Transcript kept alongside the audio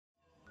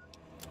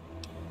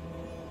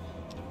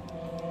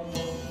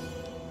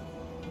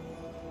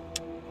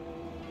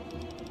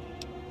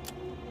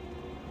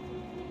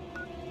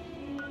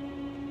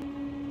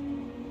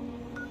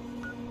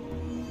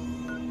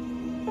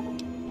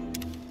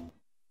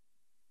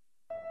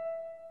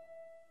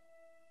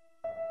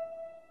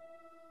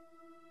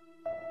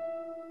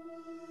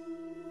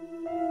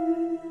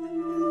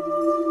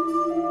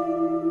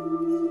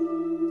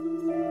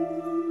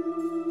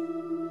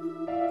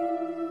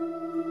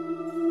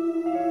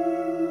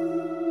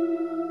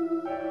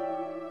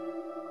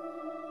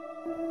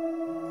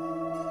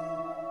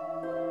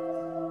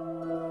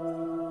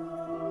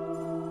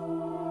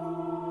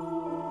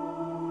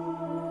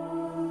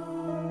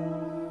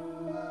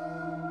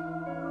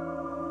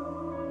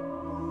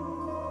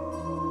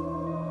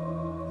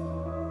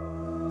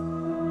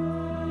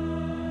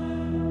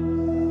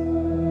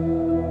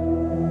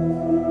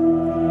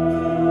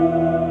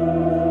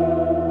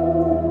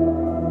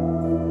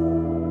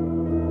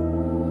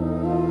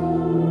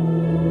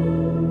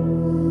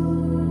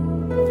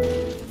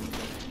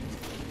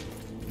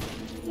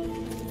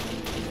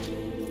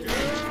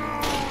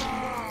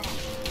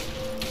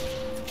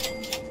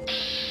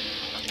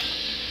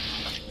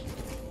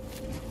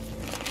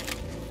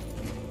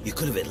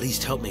could have at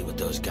least helped me with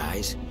those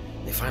guys.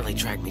 They finally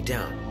tracked me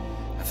down.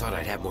 I thought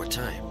I'd have more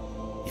time.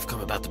 You've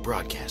come about the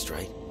broadcast,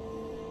 right?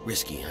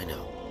 Risky, I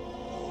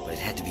know. But it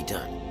had to be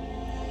done.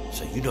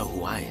 So you know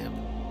who I am.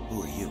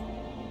 Who are you?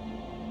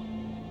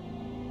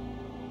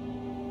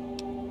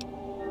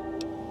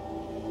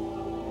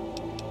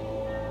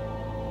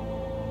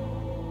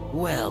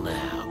 Well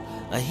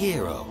now, a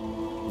hero.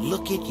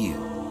 Look at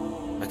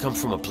you. I come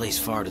from a place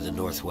far to the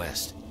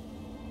northwest.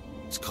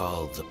 It's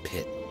called the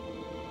Pitt.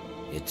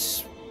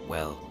 It's,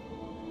 well,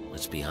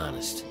 let's be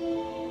honest.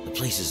 The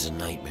place is a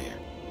nightmare.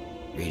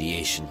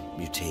 Radiation,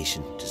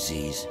 mutation,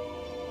 disease.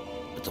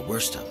 But the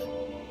worst of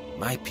it,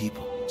 my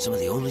people, some of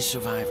the only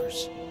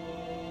survivors,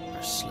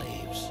 are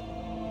slaves.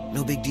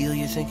 No big deal,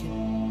 you're thinking?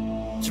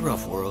 It's a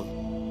rough world,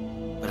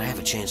 but I have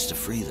a chance to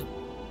free them.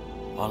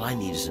 All I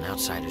need is an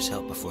outsider's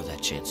help before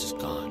that chance is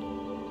gone.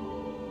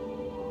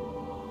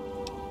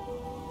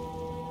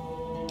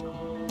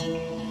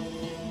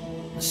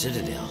 The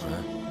Citadel,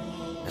 huh?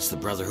 That's the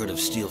Brotherhood of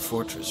Steel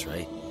Fortress,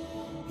 right?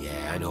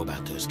 Yeah, I know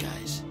about those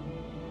guys.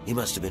 He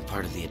must have been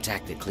part of the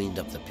attack that cleaned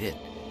up the Pit.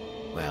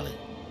 Well, it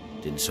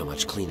didn't so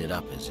much clean it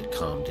up as it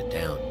calmed it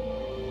down.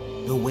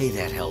 No way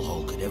that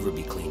hellhole could ever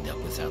be cleaned up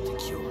without the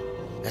cure.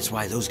 That's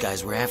why those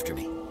guys were after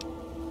me.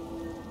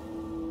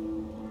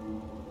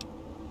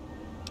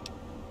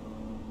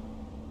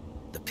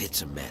 The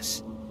Pit's a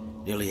mess.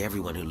 Nearly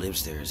everyone who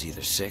lives there is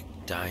either sick,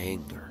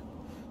 dying, or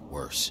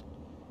worse.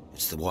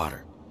 It's the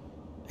water.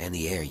 And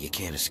the air, you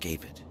can't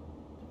escape it.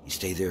 You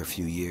stay there a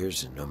few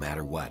years, and no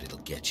matter what, it'll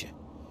get you.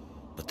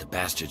 But the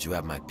bastards who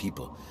have my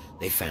people,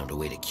 they found a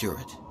way to cure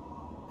it.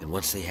 And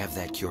once they have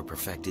that cure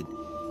perfected,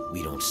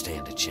 we don't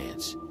stand a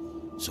chance.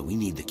 So we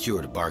need the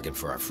cure to bargain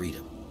for our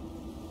freedom.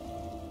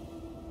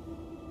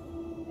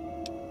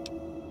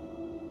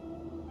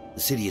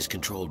 The city is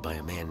controlled by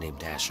a man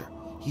named Asher.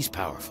 He's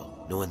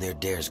powerful. No one there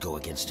dares go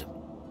against him.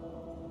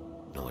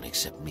 No one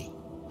except me.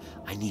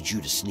 I need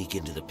you to sneak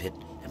into the Pit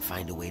and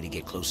find a way to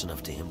get close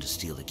enough to him to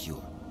steal the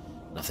cure.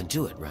 Nothing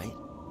to it, right?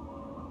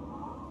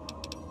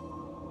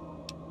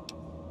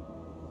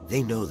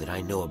 They know that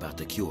I know about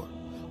the cure.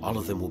 All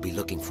of them will be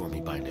looking for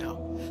me by now.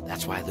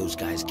 That's why those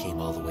guys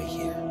came all the way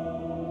here.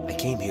 I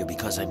came here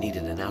because I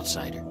needed an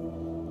outsider.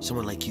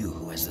 Someone like you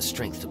who has the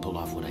strength to pull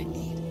off what I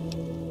need.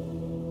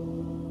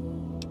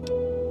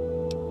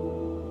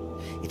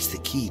 It's the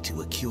key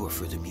to a cure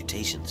for the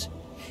mutations.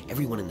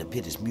 Everyone in the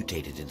Pit is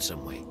mutated in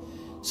some way.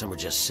 Some are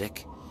just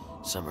sick,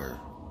 some are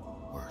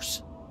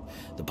worse.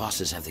 The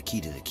bosses have the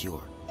key to the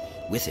cure.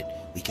 With it,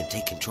 we can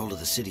take control of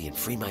the city and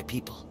free my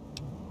people.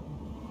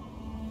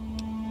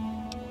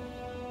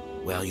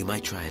 Well, you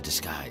might try a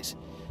disguise.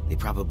 They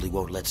probably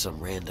won't let some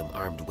random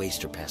armed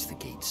waster pass the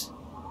gates.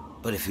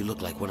 But if you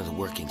look like one of the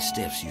working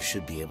stiffs, you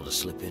should be able to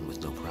slip in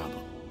with no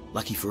problem.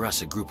 Lucky for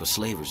us, a group of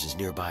slavers is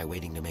nearby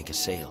waiting to make a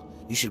sale.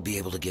 You should be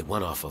able to get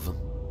one off of them.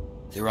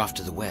 They're off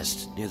to the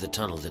west, near the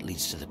tunnel that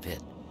leads to the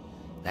Pit.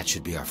 That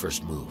should be our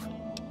first move.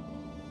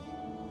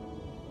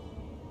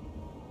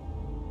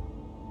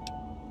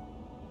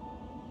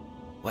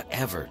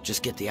 Whatever,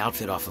 just get the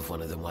outfit off of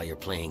one of them while you're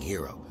playing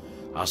hero.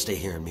 I'll stay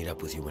here and meet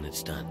up with you when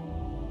it's done.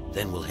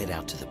 Then we'll head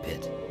out to the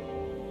Pit.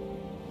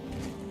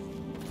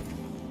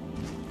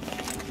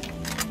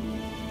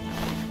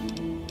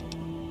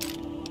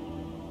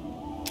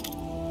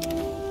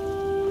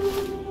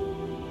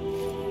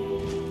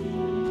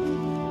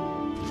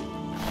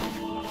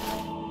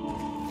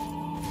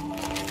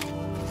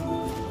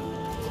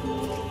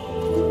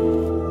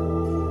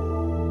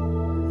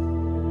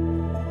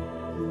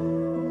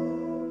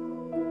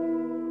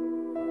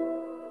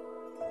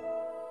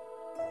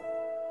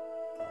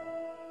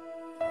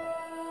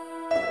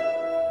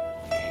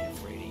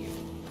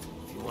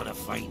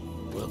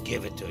 We'll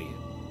give it to you.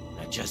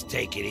 Now just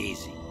take it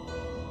easy.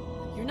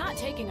 You're not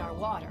taking our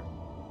water.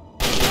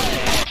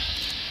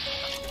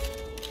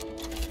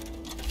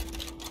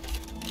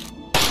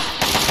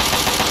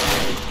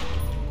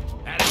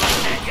 Out of my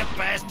head, you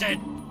bastard!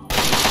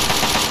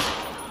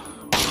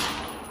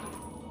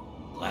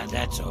 Glad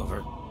that's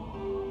over.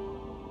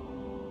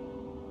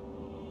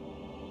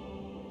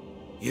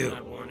 You,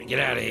 get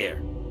out of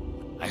here.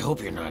 I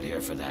hope you're not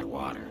here for that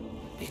water,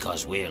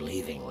 because we're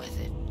leaving with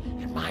it.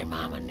 And my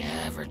mama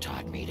never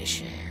taught me to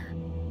share.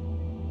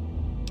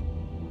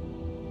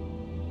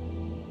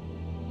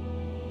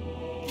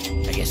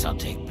 I guess I'll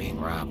take being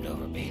robbed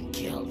over being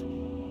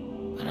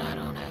killed. But I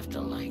don't have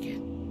to like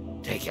it.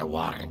 Take your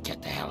water and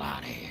get the hell out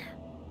of here.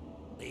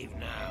 Leave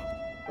now.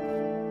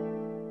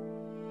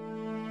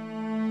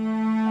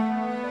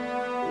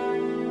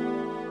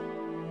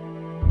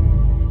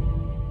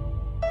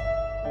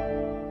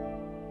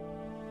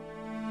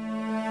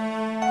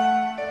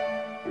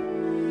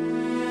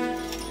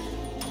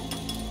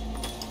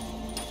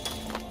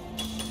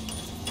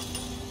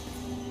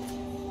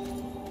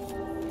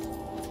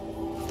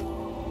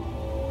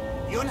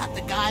 You're not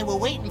the guy we're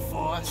waiting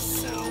for,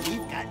 so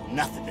we've got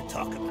nothing to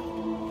talk about.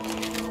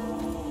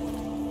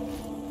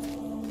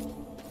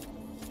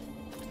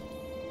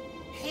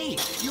 Hey,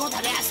 you're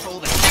that asshole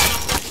that...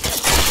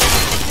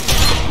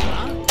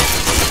 Huh?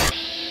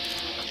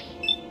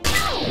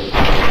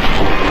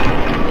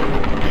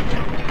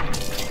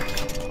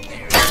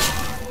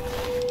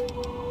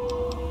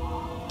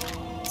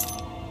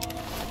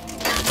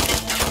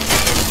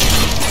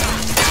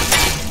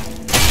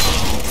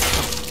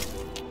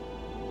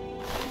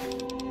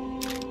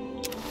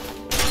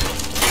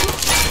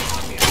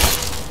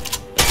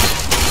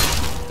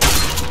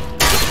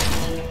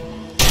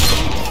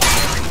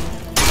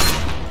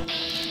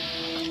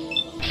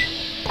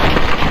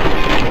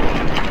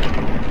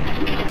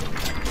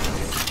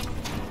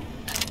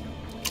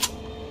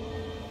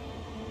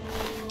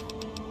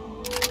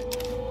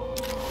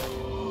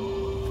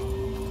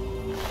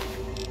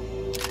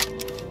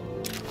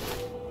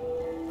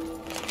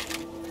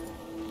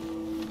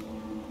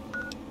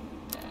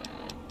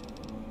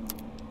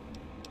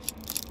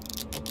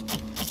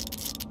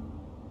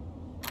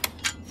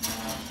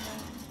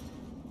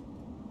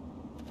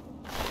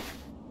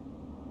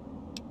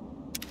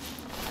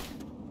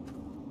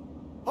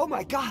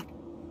 my God!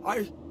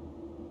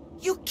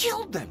 You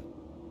killed them!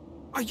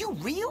 Are you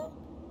real?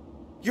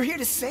 You're here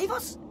to save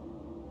us?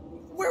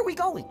 Where are we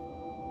going?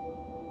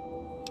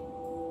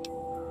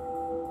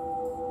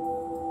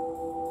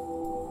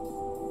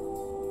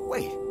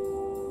 Wait,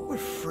 we're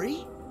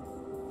free?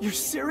 You're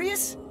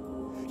serious?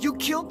 You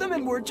killed them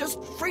and we're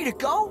just free to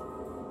go?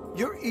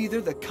 You're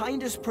either the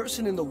kindest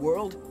person in the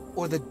world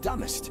or the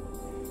dumbest.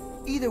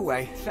 Either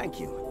way, thank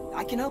you.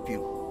 I can help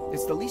you.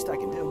 It's the least I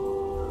can do.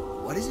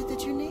 What is it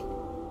that you need?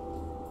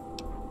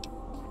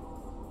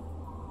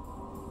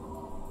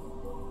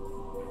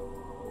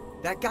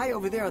 That guy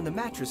over there on the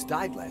mattress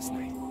died last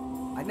night.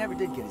 I never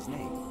did get his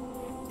name.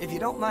 If you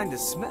don't mind the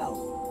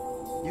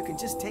smell, you can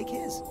just take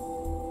his.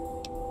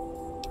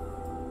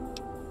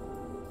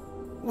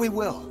 We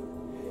will.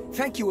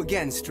 Thank you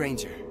again,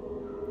 stranger.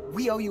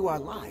 We owe you our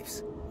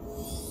lives.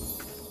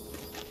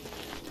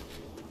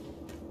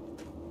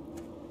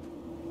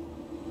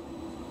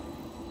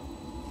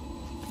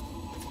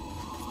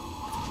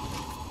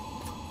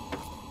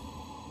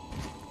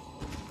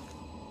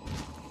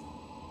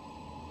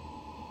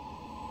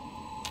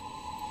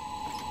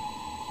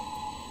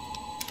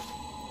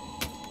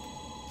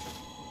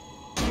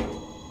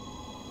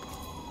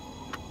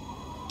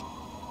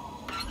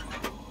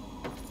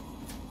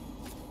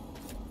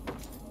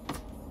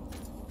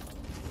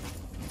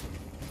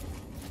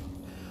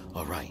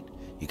 All right,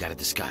 you got a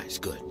disguise.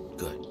 Good,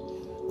 good.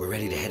 We're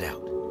ready to head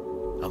out.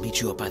 I'll meet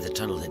you up by the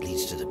tunnel that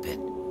leads to the pit.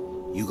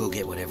 You go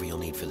get whatever you'll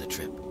need for the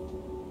trip.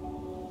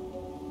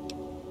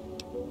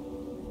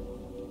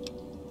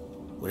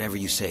 Whatever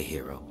you say,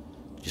 hero.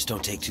 Just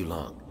don't take too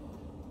long.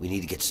 We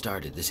need to get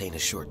started. This ain't a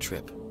short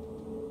trip.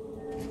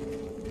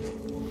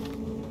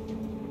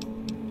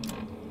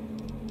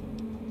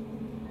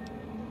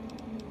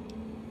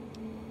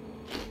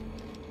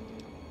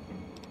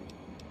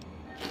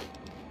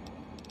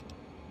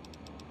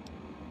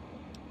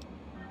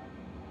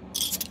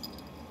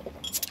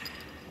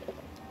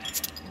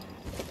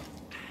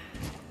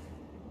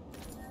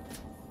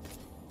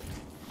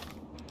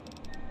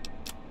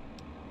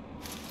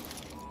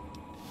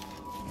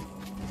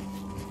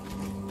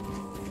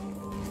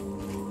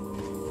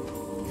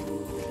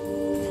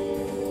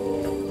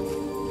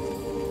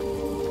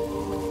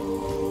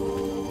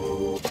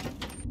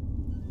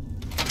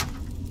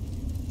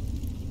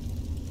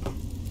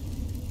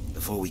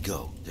 Before we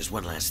go, there's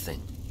one last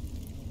thing.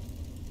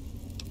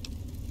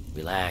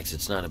 Relax,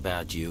 it's not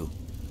about you.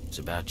 It's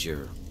about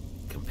your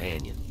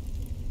companion.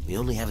 We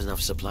only have enough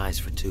supplies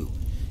for 2.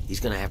 He's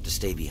gonna have to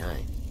stay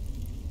behind.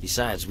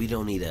 Besides, we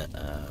don't need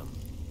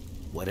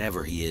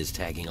whatever he is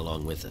tagging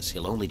along with us.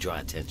 He'll only draw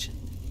attention.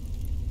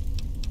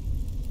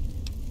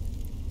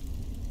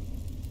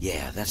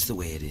 Yeah, that's the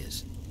way it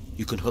is.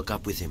 You can hook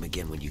up with him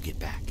again when you get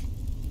back.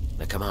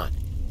 Now come on,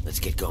 let's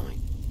get going.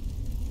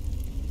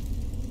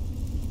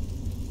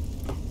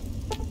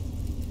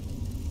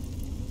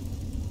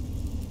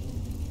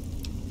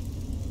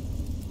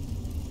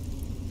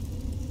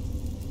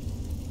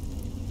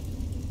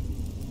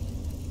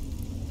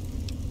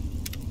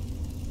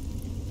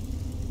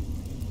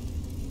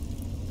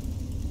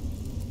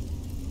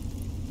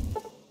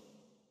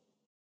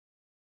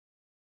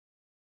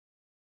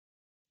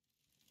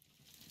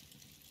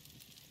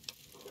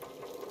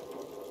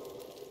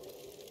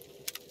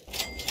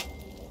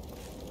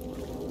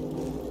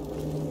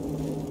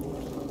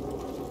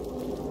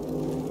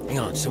 Hang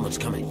on, someone's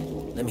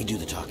coming. Let me do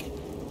the talking.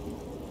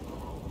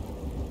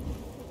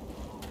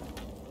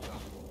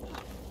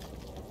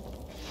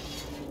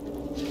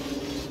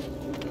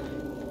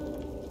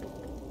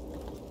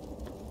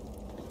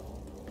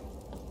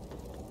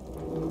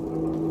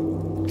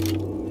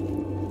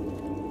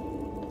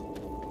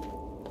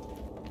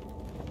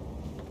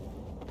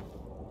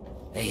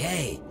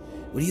 Hey,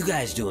 what are you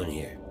guys doing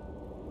here?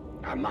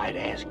 I might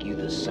ask you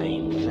the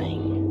same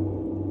thing.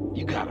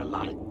 You got a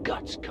lot of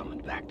guts coming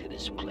back to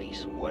this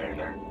place,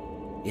 Werner.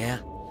 Yeah?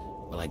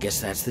 Well, I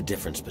guess that's the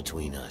difference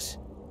between us.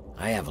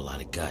 I have a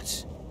lot of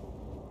guts.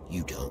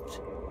 You don't.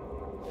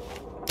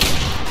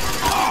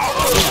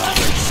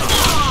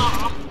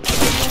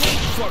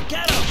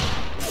 Forget him!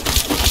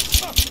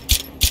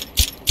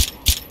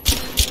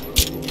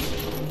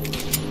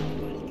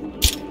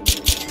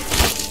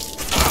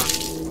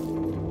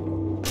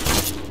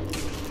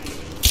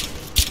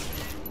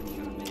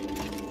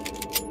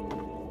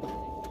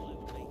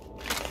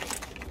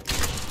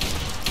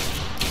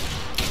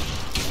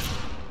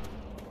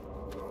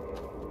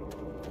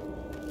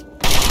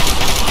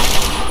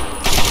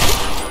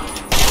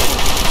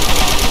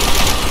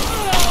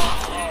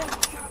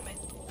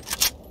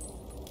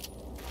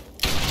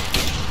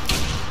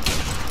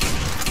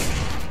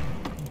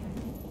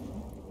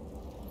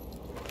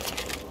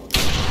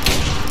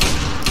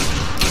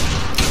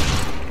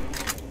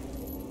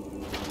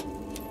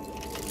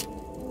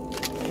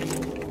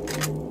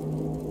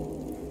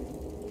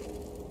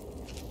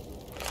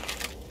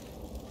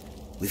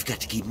 We've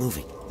got to keep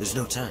moving. There's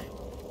no time.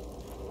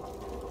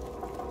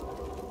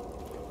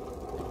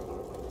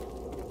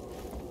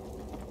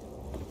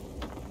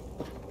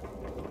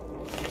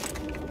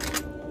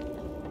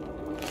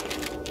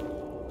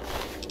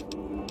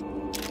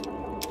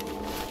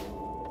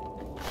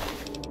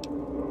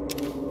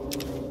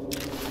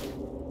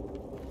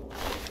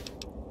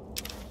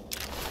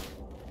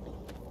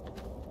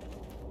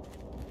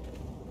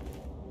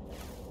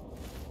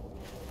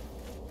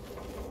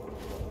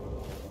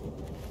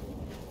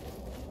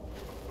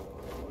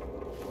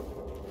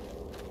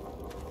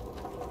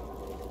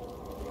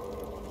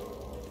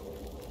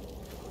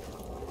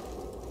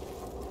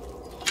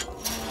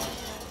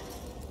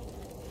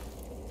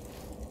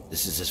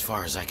 This is as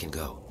far as I can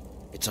go.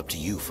 It's up to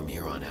you from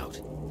here on out.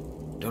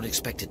 Don't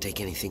expect to take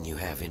anything you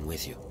have in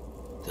with you.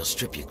 They'll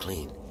strip you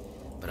clean,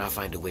 but I'll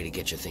find a way to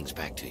get your things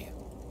back to you.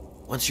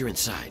 Once you're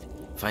inside,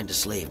 find a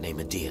slave named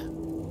Medea.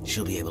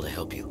 She'll be able to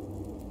help you.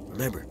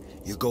 Remember,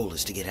 your goal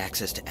is to get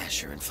access to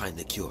Asher and find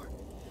the cure.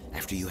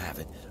 After you have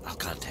it, I'll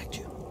contact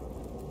you.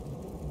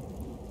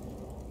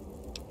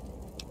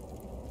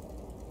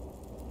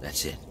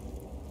 That's it.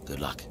 Good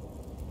luck.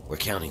 We're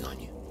counting on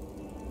you.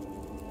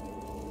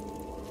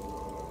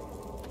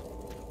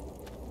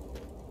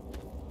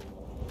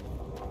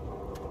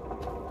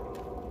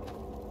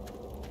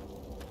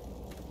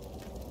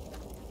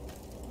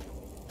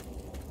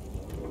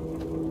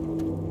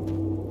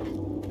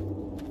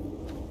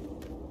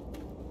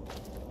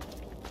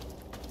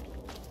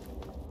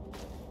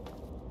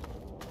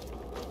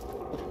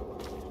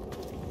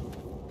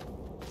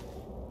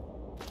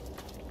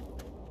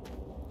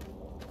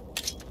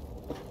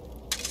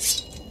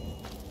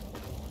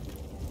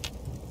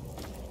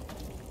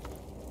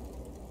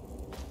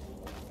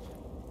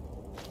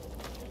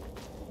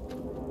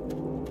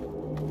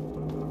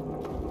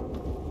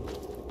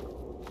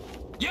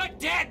 You're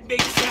dead,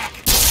 big sack!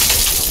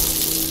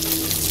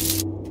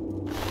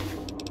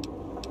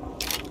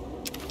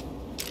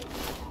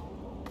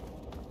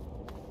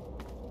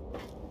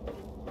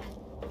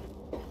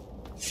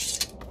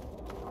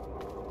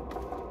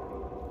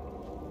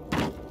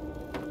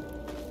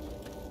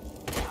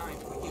 Time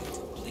for you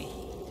to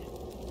bleed.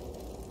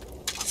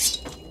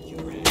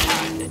 You're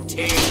time to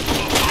tear you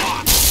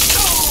apart!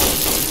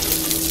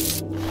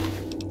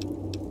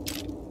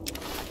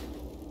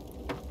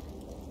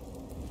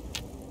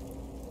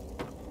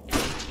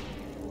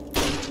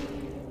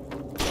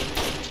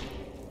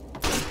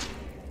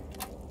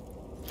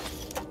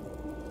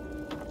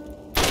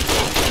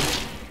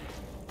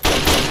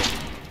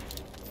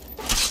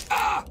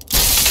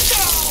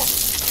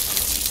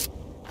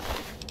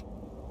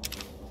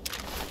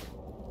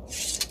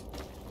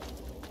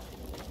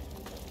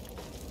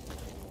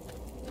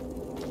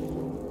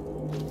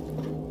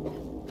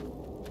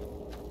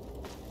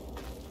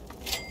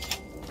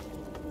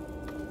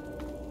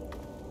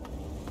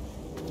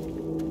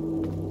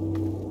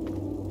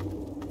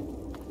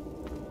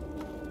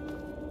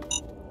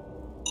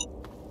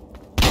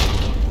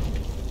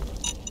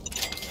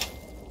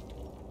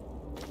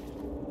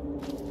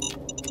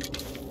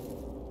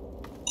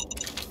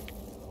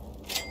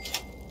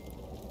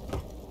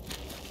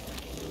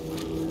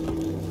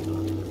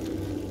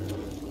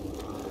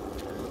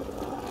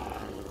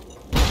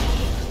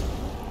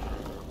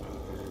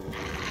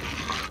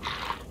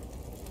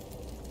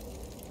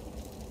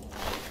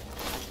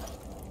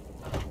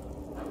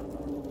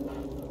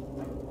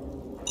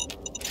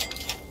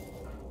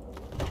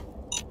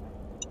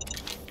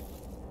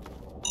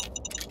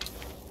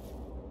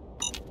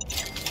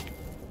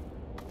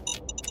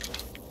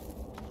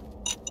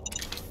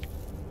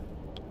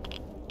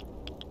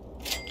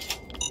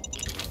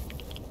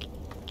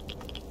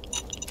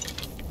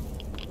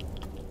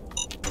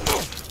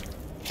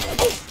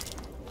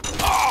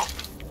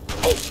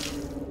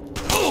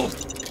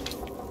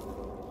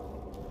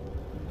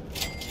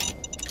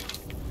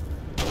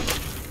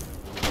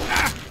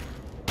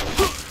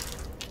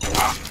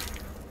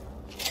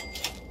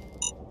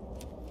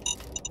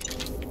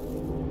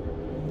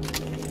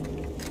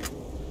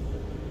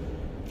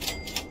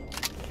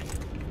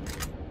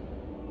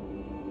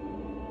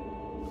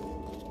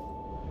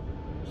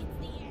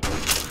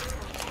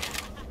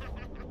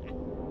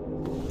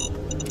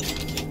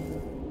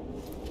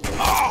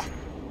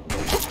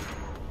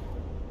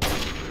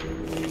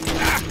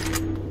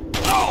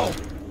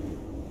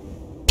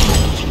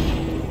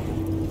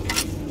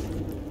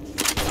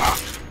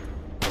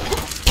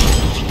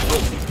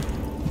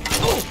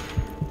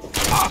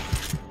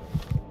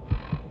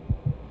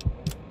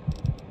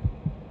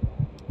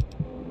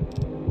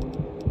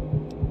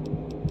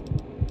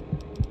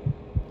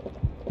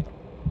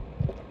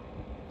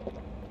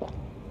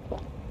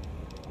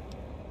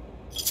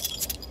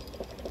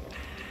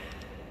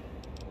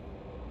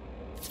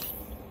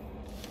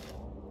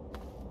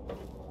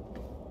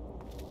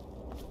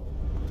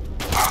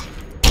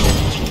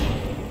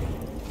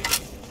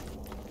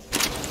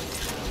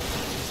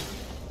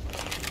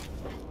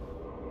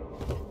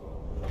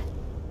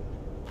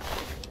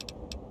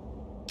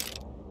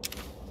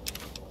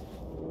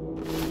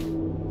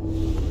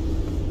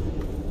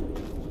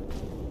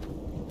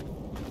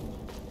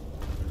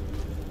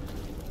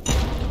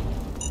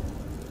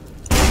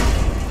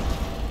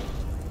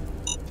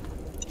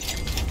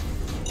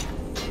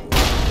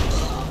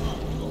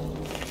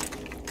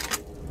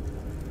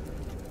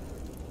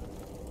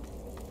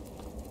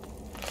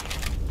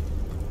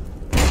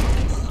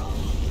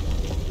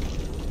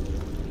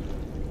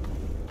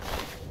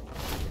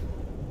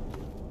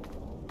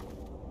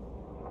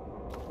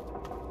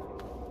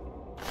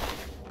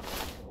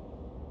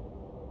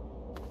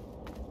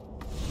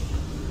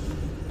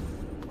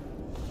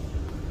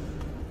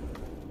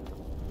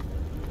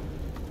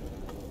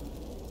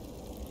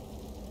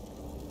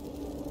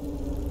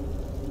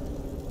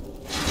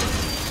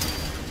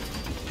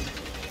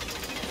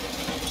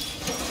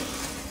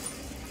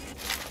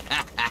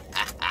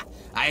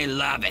 I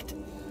love it.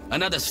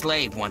 Another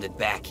slave wanted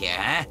back here,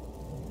 huh?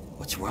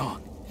 What's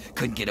wrong?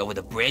 Couldn't get over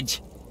the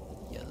bridge?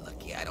 You're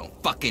lucky I don't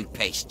fucking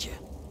paste you.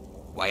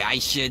 Why, I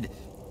should...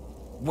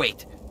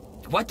 Wait,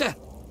 what the...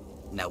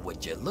 Now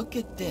would you look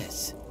at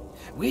this?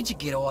 Where'd you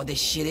get all this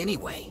shit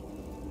anyway?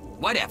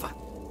 Whatever.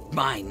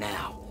 Mine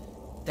now.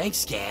 Thanks,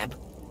 Scab.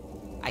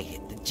 I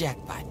hit the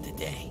jackpot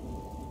today.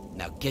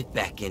 Now get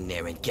back in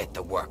there and get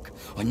to work,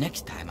 or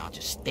next time I'll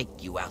just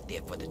stake you out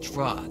there for the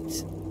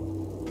drugs.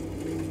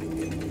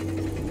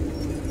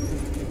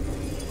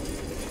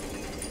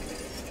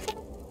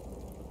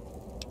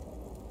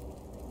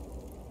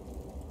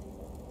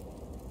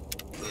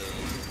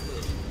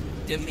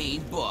 The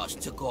mean boss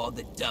took all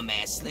the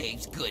dumbass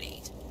slaves'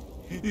 goodies.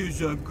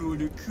 Is I'm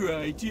gonna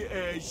cry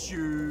to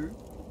Asher.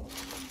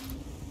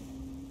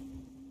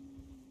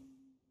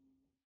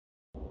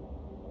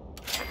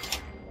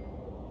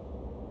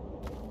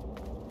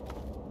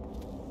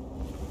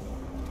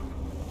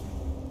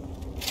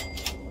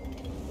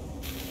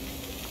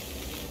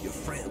 Your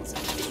friends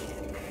are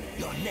dead.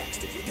 You're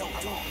next if you don't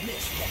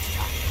miss next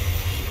time.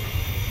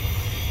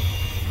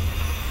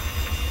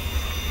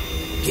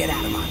 Get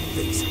out of my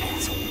face,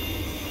 asshole.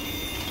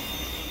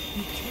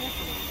 Be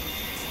careful.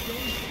 It's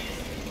dangerous.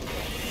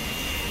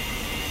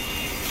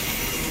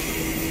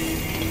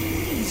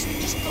 Please,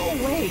 just go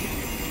away.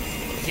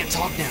 I can't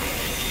talk now.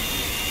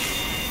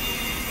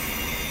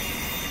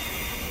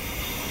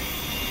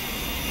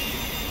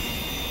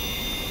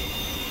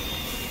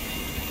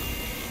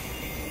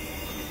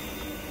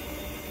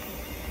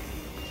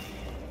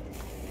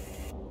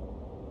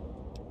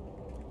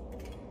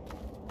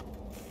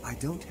 I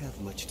don't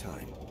have much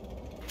time.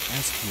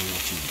 Ask me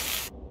what you need.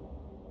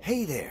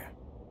 Hey there.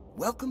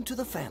 Welcome to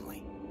the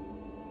family.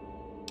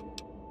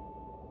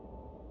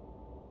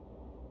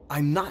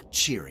 I'm not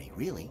cheery,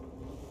 really.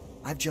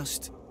 I've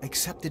just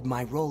accepted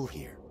my role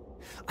here.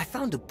 I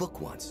found a book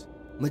once.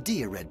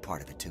 Medea read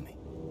part of it to me.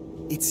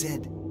 It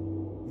said,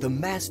 "The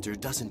master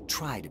doesn't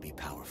try to be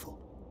powerful.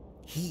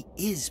 He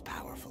is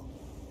powerful.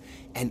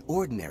 An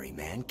ordinary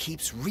man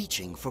keeps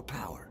reaching for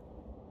power,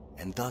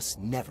 and thus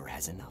never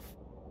has enough."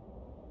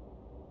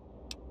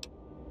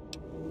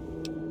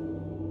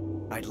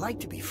 I'd like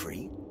to be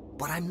free,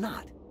 but I'm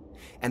not.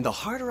 And the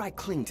harder I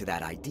cling to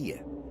that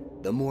idea,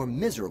 the more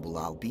miserable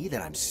I'll be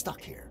that I'm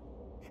stuck here.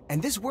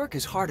 And this work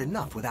is hard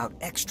enough without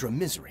extra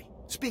misery.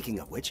 Speaking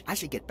of which, I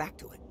should get back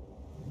to it.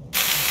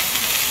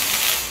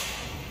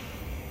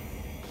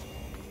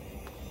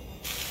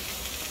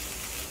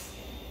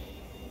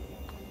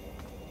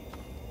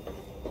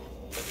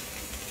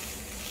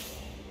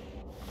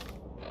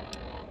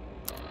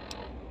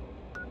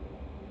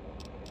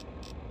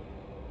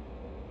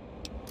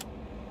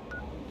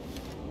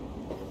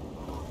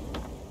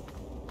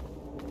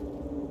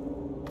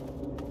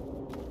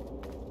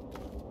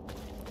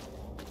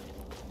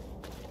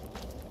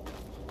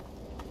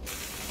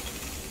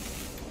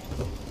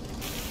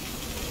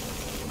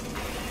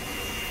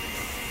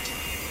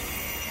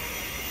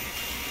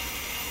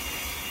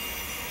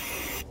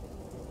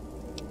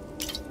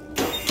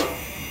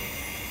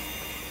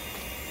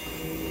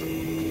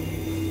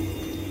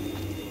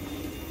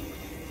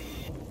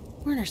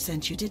 Werner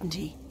sent you, didn't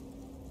he?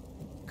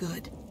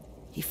 Good.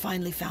 He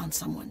finally found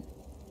someone.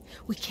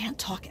 We can't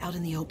talk out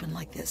in the open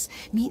like this.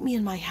 Meet me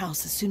in my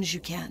house as soon as you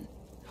can.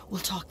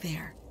 We'll talk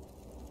there.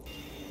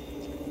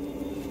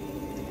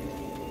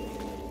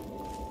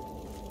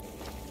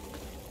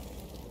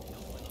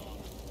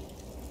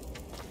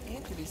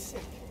 Anthony's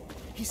sick.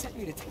 He sent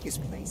me to take his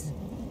place.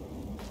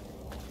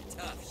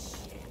 Tough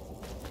shit.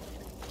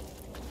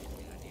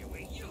 Down here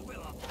where you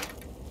belong.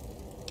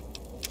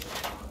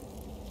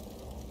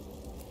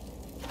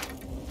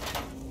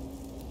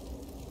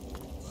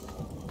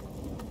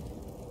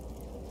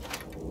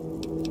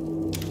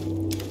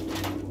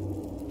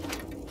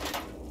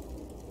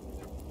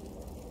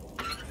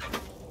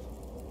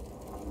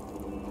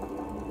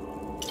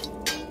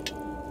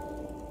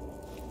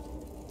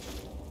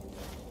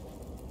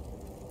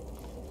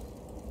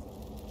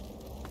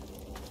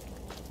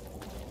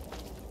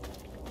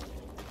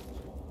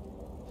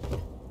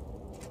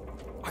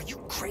 Are you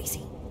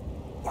crazy?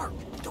 Work,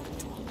 don't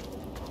talk.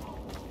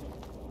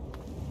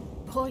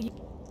 Boy,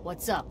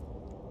 what's up?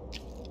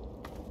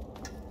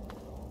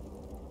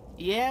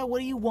 Yeah, what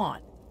do you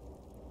want?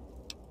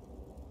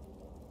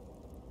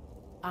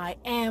 I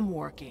am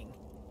working.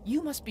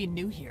 You must be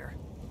new here.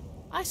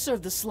 I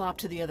serve the slop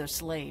to the other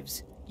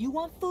slaves. You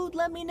want food?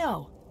 Let me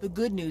know. The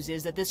good news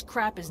is that this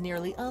crap is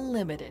nearly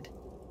unlimited.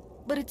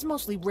 But it's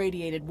mostly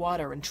radiated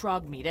water and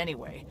trog meat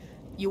anyway.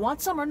 You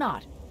want some or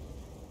not?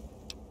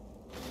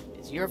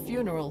 It's your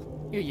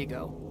funeral. Here you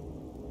go.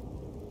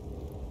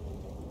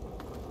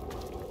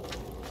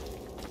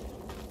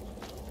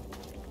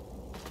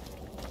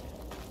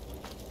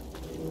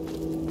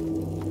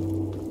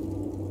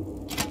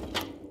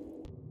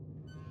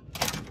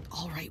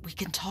 All right, we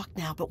can talk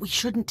now, but we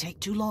shouldn't take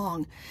too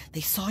long.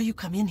 They saw you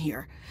come in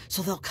here,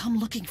 so they'll come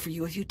looking for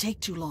you if you take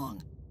too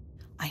long.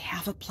 I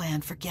have a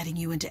plan for getting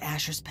you into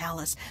Asher's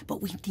palace,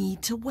 but we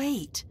need to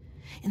wait.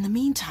 In the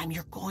meantime,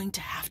 you're going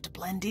to have to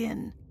blend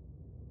in.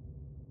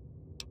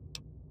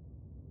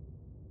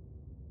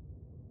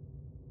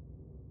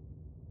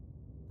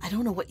 I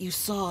don't know what you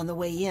saw on the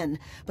way in,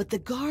 but the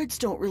guards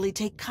don't really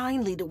take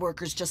kindly to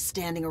workers just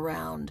standing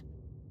around.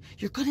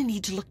 You're gonna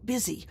need to look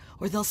busy,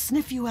 or they'll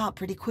sniff you out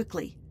pretty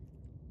quickly.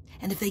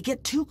 And if they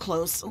get too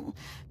close,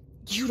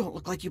 you don't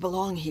look like you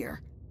belong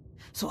here.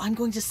 So I'm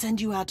going to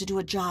send you out to do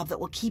a job that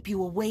will keep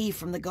you away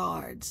from the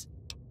guards.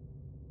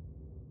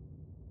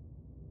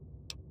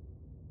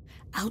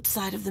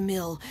 Outside of the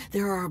mill,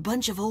 there are a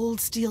bunch of old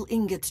steel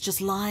ingots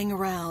just lying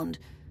around.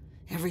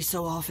 Every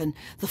so often,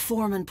 the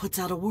foreman puts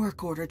out a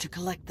work order to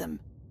collect them.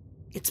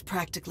 It's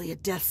practically a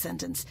death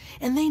sentence,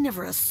 and they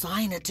never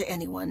assign it to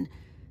anyone.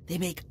 They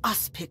make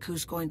us pick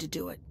who's going to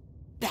do it.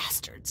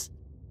 Bastards.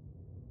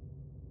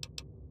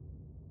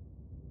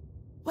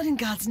 What in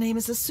God's name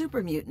is a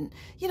super mutant?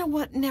 You know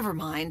what? Never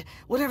mind.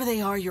 Whatever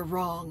they are, you're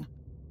wrong.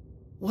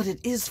 What it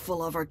is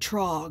full of are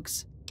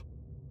trogs.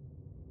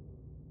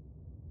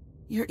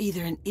 You're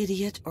either an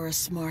idiot or a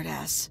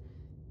smartass.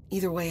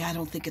 Either way, I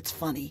don't think it's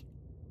funny.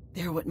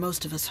 They're what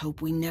most of us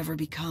hope we never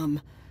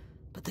become,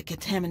 but the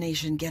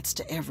contamination gets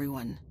to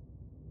everyone.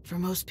 For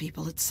most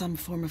people, it's some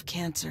form of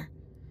cancer.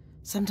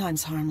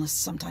 Sometimes harmless,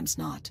 sometimes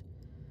not.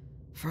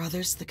 For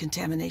others, the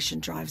contamination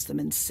drives them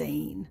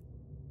insane.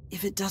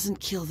 If it doesn't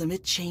kill them,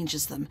 it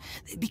changes them.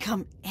 They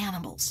become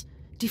animals,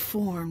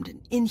 deformed and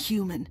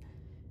inhuman.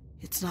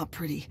 It's not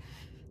pretty.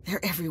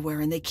 They're everywhere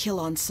and they kill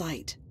on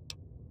sight.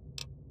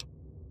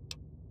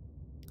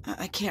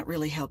 I can't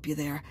really help you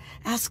there.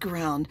 Ask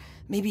around.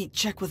 Maybe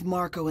check with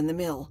Marco in the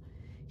mill.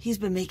 He's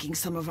been making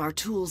some of our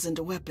tools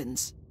into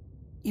weapons.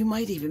 You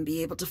might even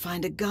be able to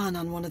find a gun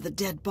on one of the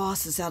dead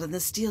bosses out in the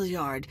steel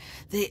yard.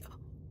 What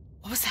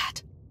was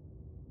that?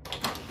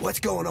 What's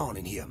going on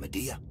in here,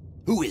 Medea?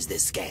 Who is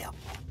this scab?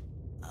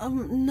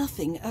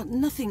 Nothing.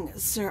 Nothing,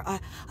 sir.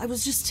 I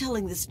was just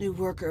telling this new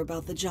worker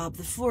about the job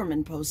the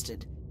foreman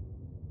posted.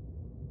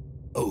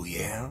 Oh,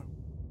 yeah?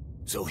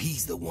 So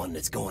he's the one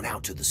that's going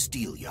out to the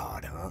steel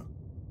yard, huh?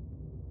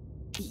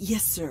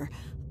 Yes, sir.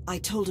 I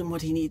told him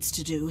what he needs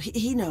to do.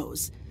 He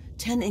knows.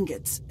 10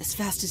 ingots, as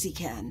fast as he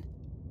can.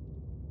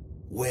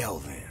 Well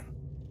then,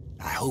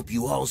 I hope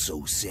you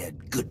also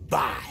said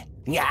goodbye.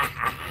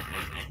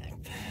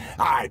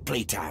 Alright,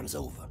 playtime's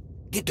over.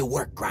 Get to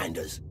work,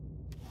 grinders.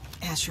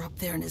 Asher up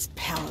there in his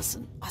palace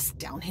and us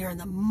down here in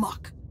the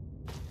muck.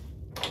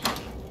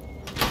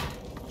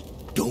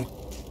 Don't...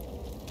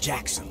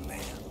 Jackson,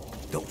 man.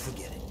 Don't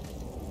forget it.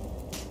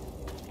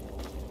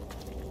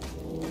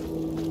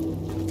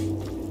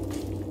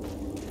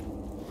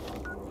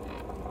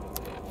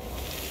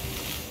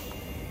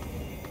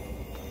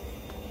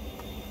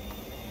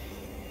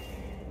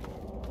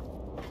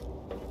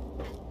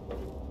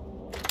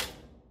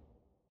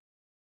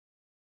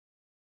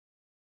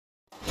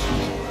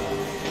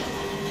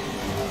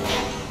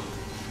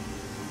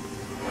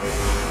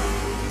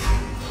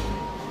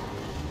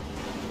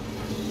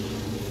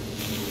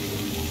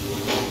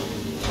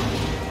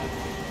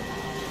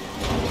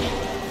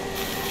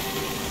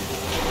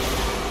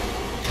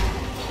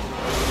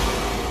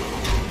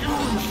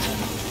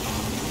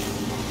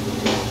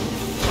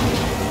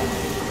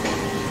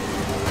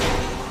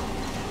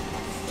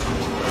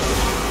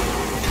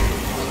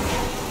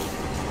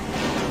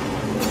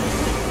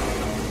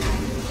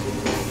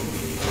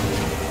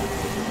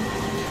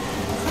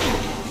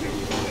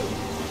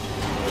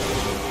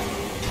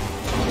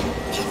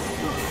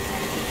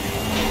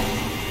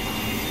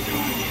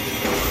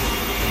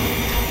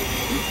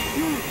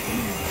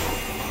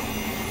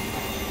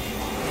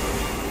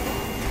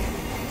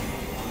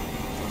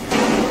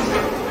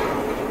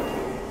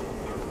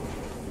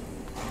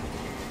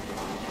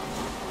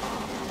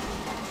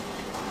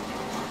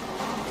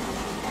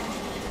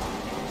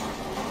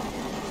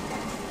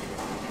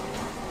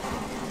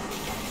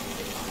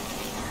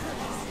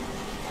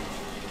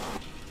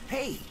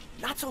 Hey,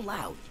 not so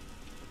loud.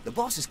 The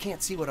bosses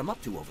can't see what I'm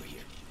up to over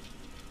here.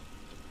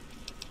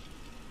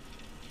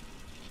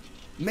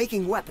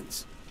 Making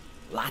weapons.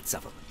 Lots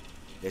of them.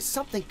 There's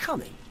something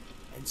coming,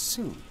 and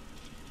soon.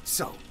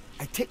 So,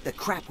 I take the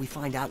crap we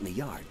find out in the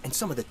yard, and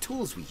some of the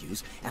tools we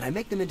use, and I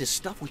make them into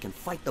stuff we can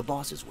fight the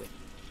bosses with.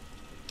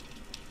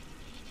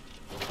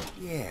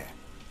 Yeah,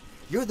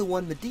 you're the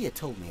one Medea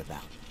told me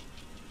about.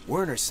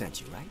 Werner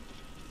sent you, right?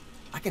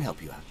 I can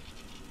help you out.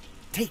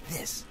 Take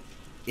this.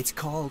 It's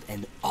called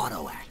an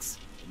auto axe.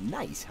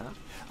 Nice, huh?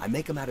 I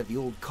make them out of the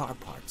old car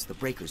parts the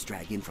breakers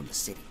drag in from the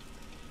city.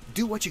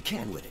 Do what you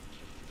can with it.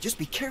 Just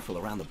be careful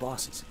around the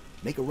bosses.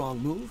 Make a wrong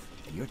move,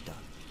 and you're done.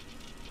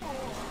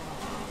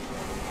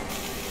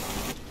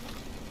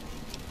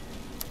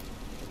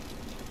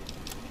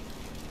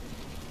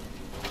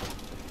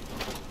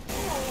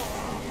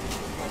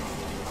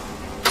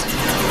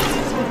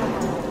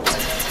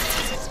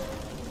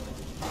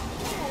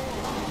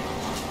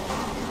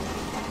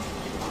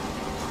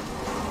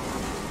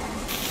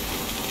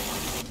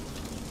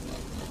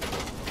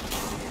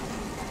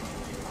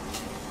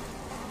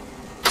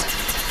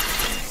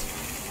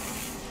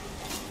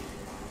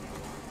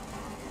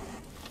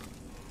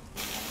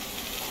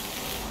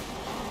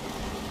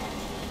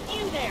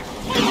 there!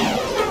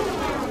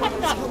 What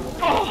the?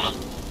 Oh.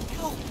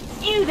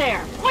 You there!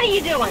 What are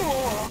you doing?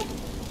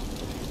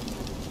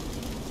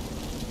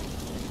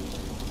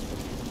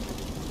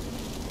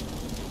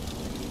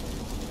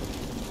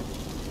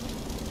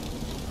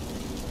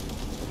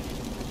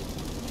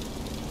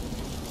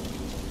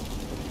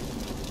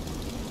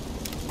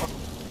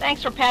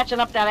 Thanks for patching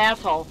up that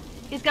asshole.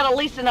 He's got at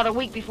least another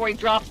week before he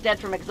drops dead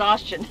from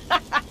exhaustion.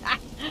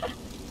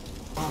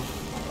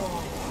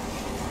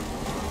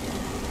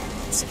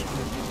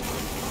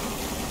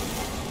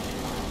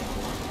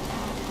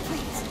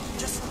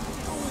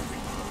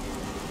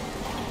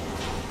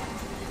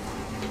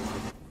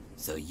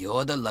 So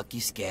you're the lucky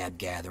scab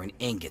gathering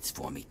ingots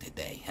for me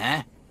today,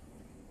 huh?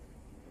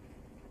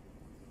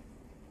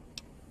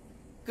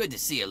 Good to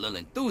see a little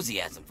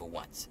enthusiasm for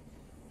once.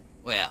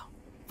 Well,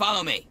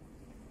 follow me.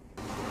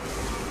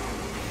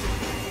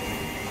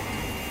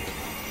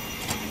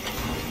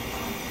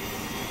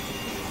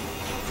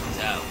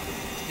 So,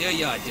 still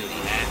your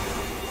duty, huh?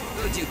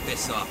 Who'd you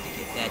piss off to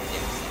get that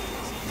damn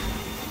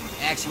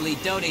sentence? Actually,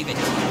 don't even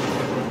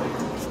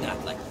talk. It's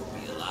not like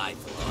you'll be alive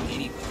for long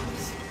anyways.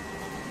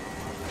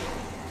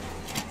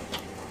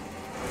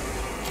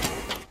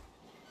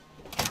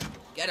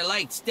 Got a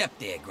light step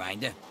there,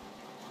 Grinder.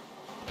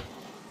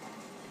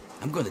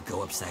 I'm gonna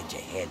go upside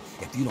your head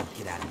if you don't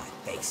get out of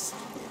my face.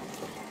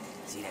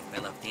 See that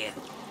fella up there?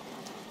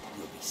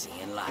 You'll be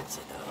seeing lots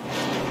of those.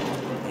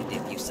 And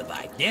if you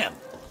survive them,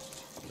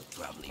 you'll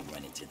probably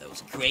run into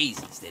those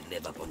crazies that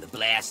live up on the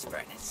blast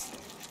furnace.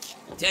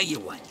 Tell you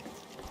what,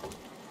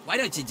 why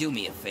don't you do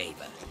me a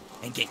favor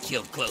and get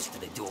killed close to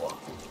the door?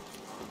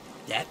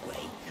 That way,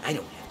 I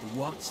don't have to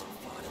walk so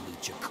far to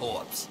loot your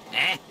corpse,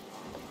 eh?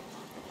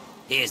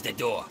 Here's the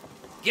door.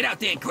 Get out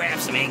there and grab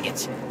some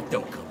ingots.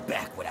 Don't come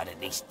back without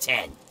at least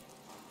 10.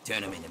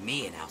 Turn them into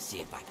me and I'll see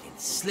if I can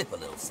slip a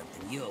little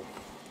something your way.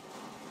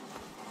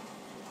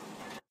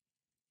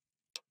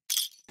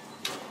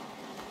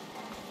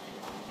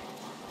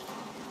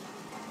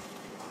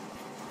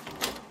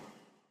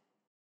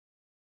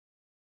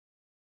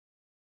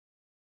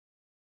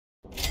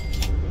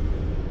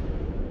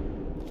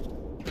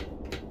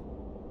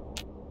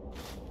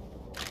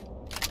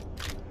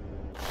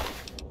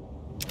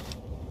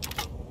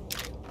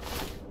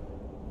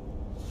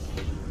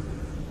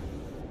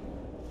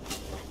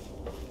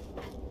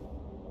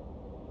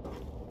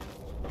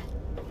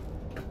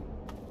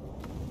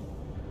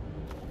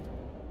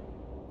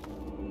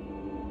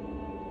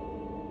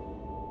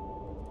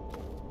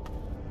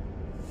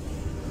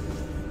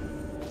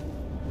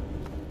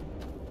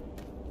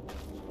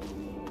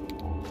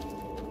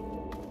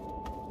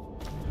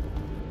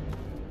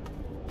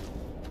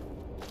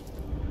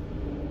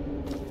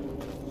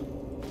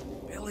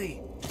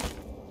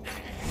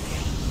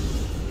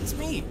 It's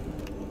me,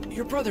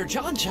 your brother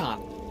John.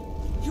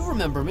 You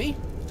remember me,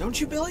 don't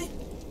you, Billy?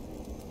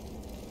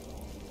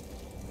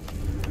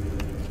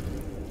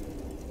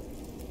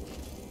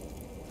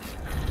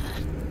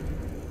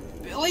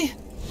 Billy?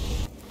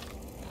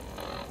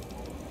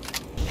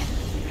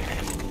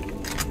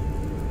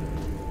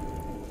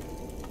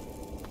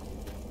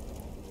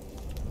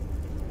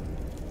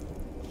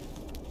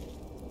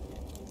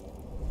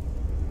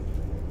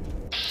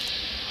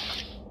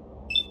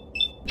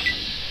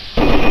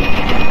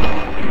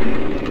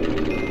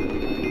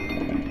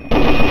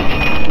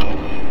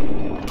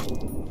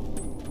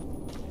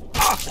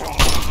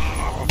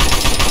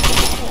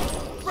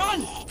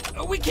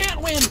 We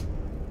can't win!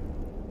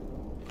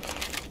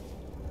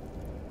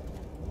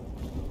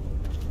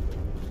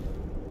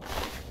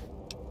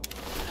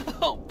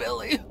 Oh,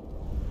 Billy.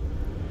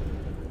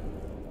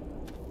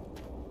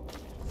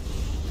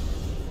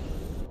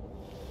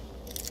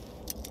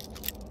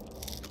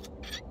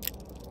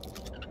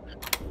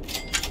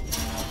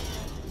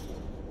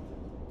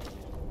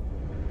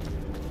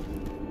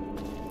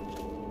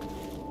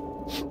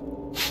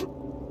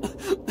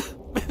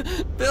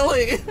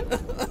 Billy!